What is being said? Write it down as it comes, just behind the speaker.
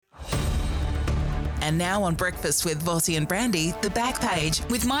And now on Breakfast with Vossi and Brandy, the back page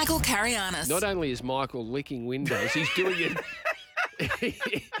with Michael Carayannis. Not only is Michael licking windows, he's doing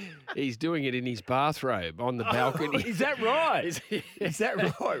it. He's doing it in his bathrobe on the balcony. Is that right? Is that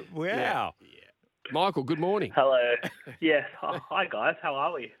right? Wow. Yeah. Michael, good morning. Hello. Yes. Hi guys. How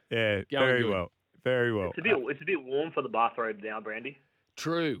are we? Yeah, Going very good. well. Very well. It's a bit warm for the bathrobe now, Brandy.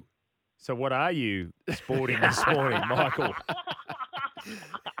 True. So what are you sporting this morning, Michael?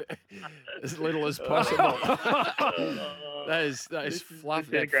 As little as possible. those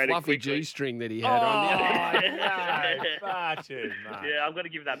fluffy quickly. G-string that he had on the other day. no, far too much. Yeah, I'm going to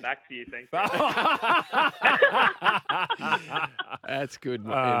give that back to you. Thanks. That's good,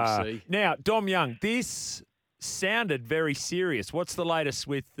 MC. Now, Dom Young, this sounded very serious. What's the latest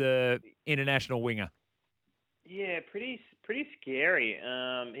with the international winger? Yeah, pretty scary.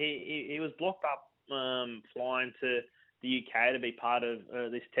 He was blocked up flying to the UK to be part of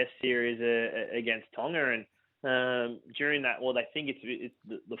this Test series against Tonga, and during that, well, they think it's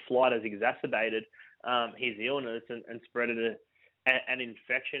the flight has exacerbated his illness and spread an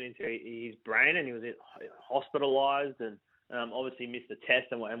infection into his brain, and he was hospitalised and obviously missed the test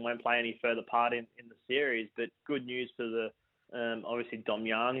and won't play any further part in the series. But good news for the obviously Dom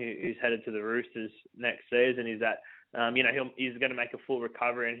Young, who's headed to the Roosters next season, is that he's going to make a full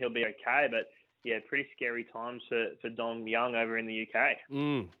recovery and he'll be okay. But yeah, pretty scary times for Dom Young over in the UK.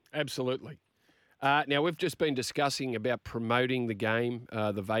 Absolutely. Now, we've just been discussing about promoting the game,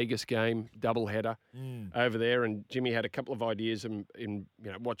 the Vegas game, doubleheader over there, and Jimmy had a couple of ideas in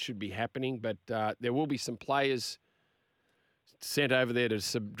what should be happening, but there will be some players sent over there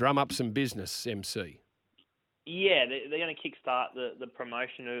to drum up some business, MC. Yeah, they're going to kickstart the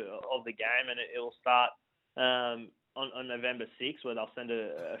promotion of the game, and it'll start on November 6th, where they'll send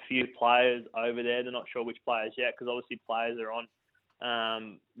a few players over there. They're not sure which players yet, because obviously players are on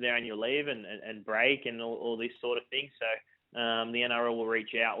their annual leave and break and all this sort of thing. So the NRL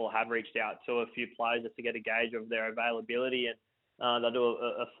will have reached out to a few players just to get a gauge of their availability, and they'll do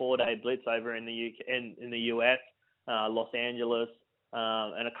a 4-day blitz over in the UK, in the US, Los Angeles,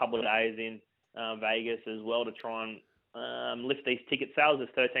 and a couple of days in Vegas as well to try and lift these ticket sales. There's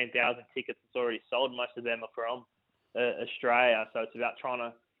 13,000 tickets that's already sold. Most of them are from Australia, so it's about trying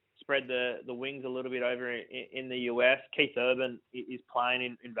to spread the wings a little bit over in the US. Keith Urban is playing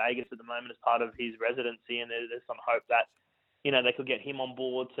in Vegas at the moment as part of his residency, and there's some hope that they could get him on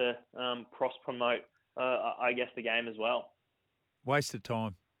board to cross promote I guess the game as well. Waste of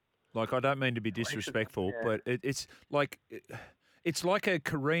time. Like, I don't mean to be disrespectful, but it's like a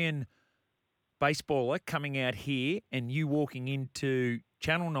Korean baseballer coming out here and you walking into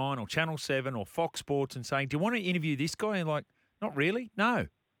Channel 9 or Channel 7 or Fox Sports and saying, do you want to interview this guy? And like, not really. No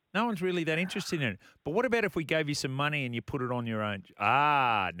one's really that interested in it. But what about if we gave you some money and you put it on your own?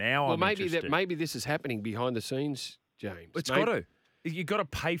 Now I'm interested. Maybe this is happening behind the scenes, James. It's got to. You've got to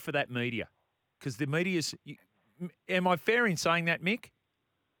pay for that media, because the media's. Am I fair in saying that, Mick?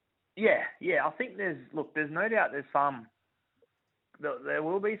 Yeah. I think there's no doubt there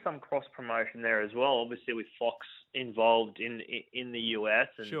will be some cross promotion there as well. Obviously, with Fox involved in the US,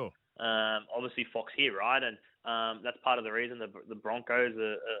 and sure. Obviously Fox here, right? And that's part of the reason the Broncos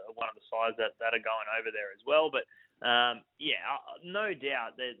are one of the sides that are going over there as well. But no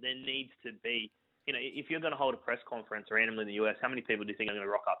doubt there needs to be. If you're going to hold a press conference randomly in the US, how many people do you think are going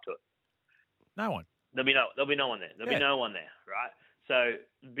to rock up to it? No one. There'll be no one there. There'll be no one there, right? So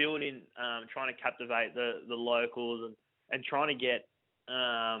building, trying to captivate the locals and trying to get,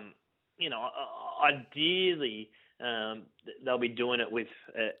 ideally, they'll be doing it with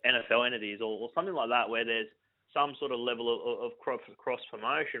NFL entities or something like that, where there's some sort of level of cross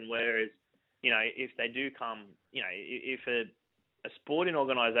promotion. Whereas, if they do come, if a sporting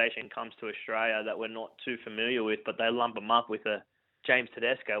organisation comes to Australia that we're not too familiar with, but they lump them up with a James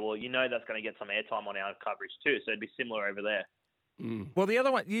Tedesco, well, that's going to get some airtime on our coverage too. So it'd be similar over there. Well, the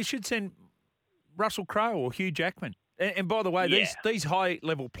other one, you should send Russell Crowe or Hugh Jackman. And by the way, these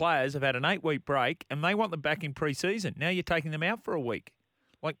high-level players have had an 8-week break, and they want them back in pre-season. Now you're taking them out for a week.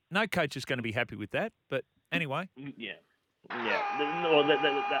 Like, no coach is going to be happy with that. But anyway. Yeah.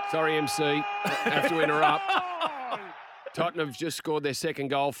 Sorry, MC. Have to interrupt. Tottenham have just scored their second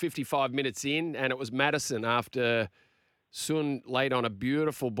goal 55 minutes in, and it was Madison after Sun laid on a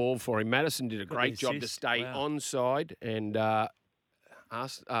beautiful ball for him. Madison did a great job to stay onside, and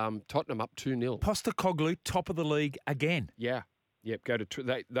Tottenham up 2-0. Postecoglou, top of the league again. Yeah. Yep.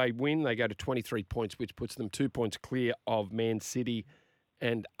 They win. They go to 23 points, which puts them 2 points clear of Man City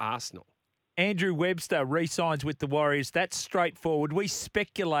and Arsenal. Andrew Webster re-signs with the Warriors. That's straightforward. We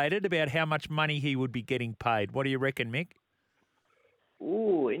speculated about how much money he would be getting paid. What do you reckon, Mick?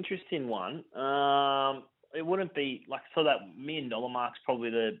 Interesting one. It wouldn't be so that $1 million mark's probably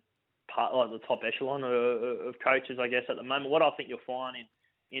the top echelon of coaches, I guess, at the moment. What I think you'll find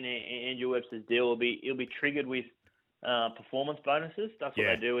in Andrew Webster's deal it'll be triggered with performance bonuses. That's what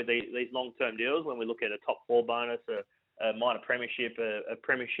they do with these long-term deals. When we look at a top 4 bonus, a minor premiership, a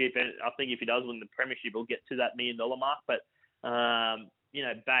premiership, and I think if he does win the premiership, he'll get to that $1 million mark. But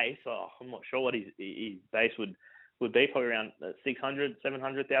base, I'm not sure what his base would be, probably around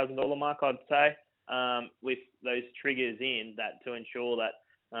 $600,000-$700,000 mark, I'd say. With those triggers in that to ensure that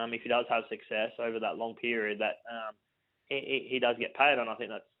if he does have success over that long period, that he does get paid, and I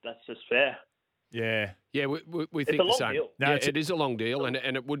think that's just fair. Yeah, we think it's a the long same. deal. No, it is a long deal, and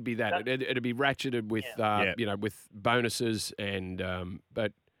it would be that. It'd be ratcheted with with bonuses and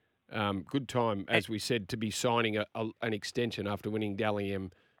good time, as we said, to be signing an extension after winning Dally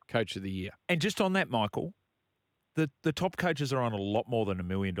M Coach of the Year. And just on that, Michael, the top coaches are on a lot more than $1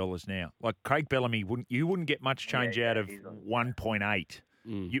 million now. Like Craig Bellamy, wouldn't get much change out of 1.8.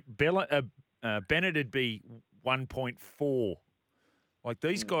 Bennett would be 1.4. Like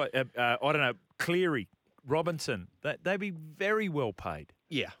these guys, I don't know, Cleary, Robinson, they'd be very well paid.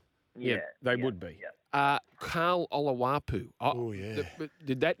 Yeah, they would be. Yeah. Carl Olawapu.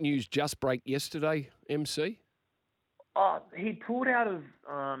 Did that news just break yesterday, MC? He pulled out of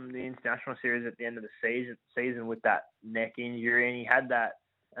the international series at the end of the season with that neck injury, and he had that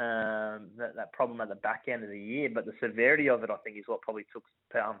problem at the back end of the year. But the severity of it, I think, is what probably took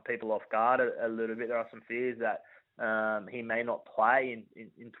people off guard a little bit. There are some fears that he may not play in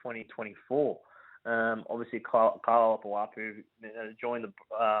 2024. Obviously, Kyle Olawapu joined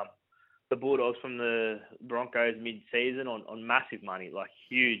the Bulldogs from the Broncos mid-season on massive money, like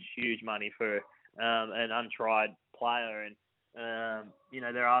huge money for an untried player. And,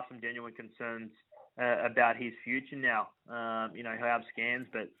 there are some genuine concerns about his future now. He'll have scans,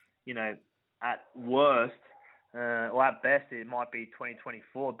 but, at worst, or at best, it might be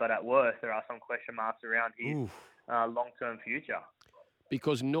 2024, but at worst, there are some question marks around his long-term future.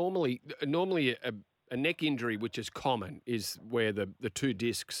 Because normally a neck injury, which is common, is where the two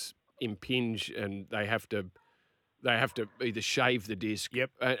discs impinge and they have to either shave the disc.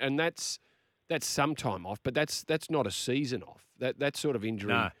 Yep. And that's some time off, but that's not a season off. That sort of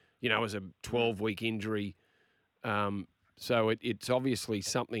injury, is a 12-week injury. So it's obviously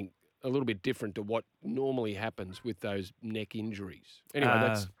something a little bit different to what normally happens with those neck injuries.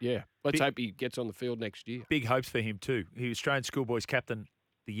 Anyway, let's hope he gets on the field next year. Big hopes for him too. He was Australian schoolboys captain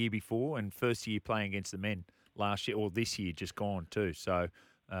the year before and first year playing against the men last year, or this year just gone too. So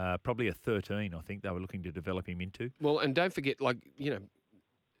probably a 13, I think they were looking to develop him into. Well, and don't forget,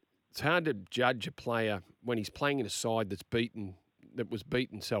 it's hard to judge a player when he's playing in a side that was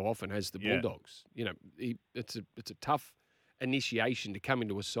beaten so often as the Bulldogs. It's a tough initiation to come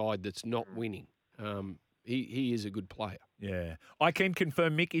into a side that's not winning. He is a good player. Yeah. I can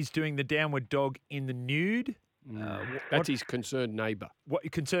confirm Mick is doing the downward dog in the nude. That's his concerned neighbour.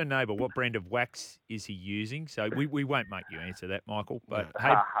 Concerned neighbour, what brand of wax is he using? So we won't make you answer that, Michael. But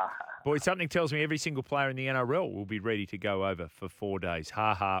hey, boys, something tells me every single player in the NRL will be ready to go over for 4 days.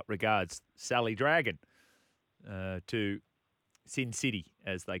 Regards, Sally Dragon to Sin City,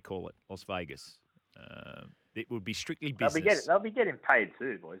 as they call it, Las Vegas. It would be strictly business. They'll be getting paid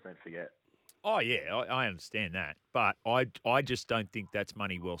too, boys, don't forget. Oh, yeah, I understand that. But I just don't think that's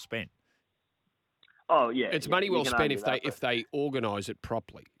money well spent. Oh, yeah. It's money well spent if they organise it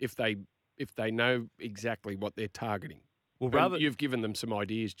properly, if they know exactly what they're targeting. Well, you've given them some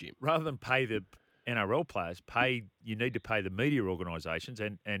ideas, Jim. Rather than pay the NRL players, you need to pay the media organisations,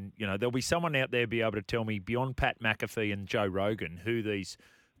 and there'll be someone out there be able to tell me beyond Pat McAfee and Joe Rogan who these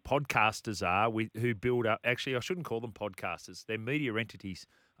podcasters are who build up. Actually, I shouldn't call them podcasters; they're media entities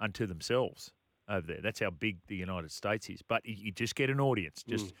unto themselves over there. That's how big the United States is. But you just get an audience.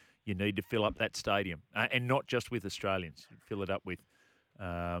 You need to fill up that stadium, and not just with Australians. Fill it up with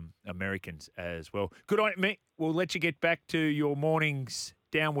Americans as well. Good on it, Mick. We'll let you get back to your morning's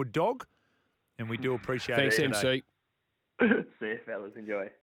downward dog, and we do appreciate it. Thanks, MC. See you, fellas. Enjoy.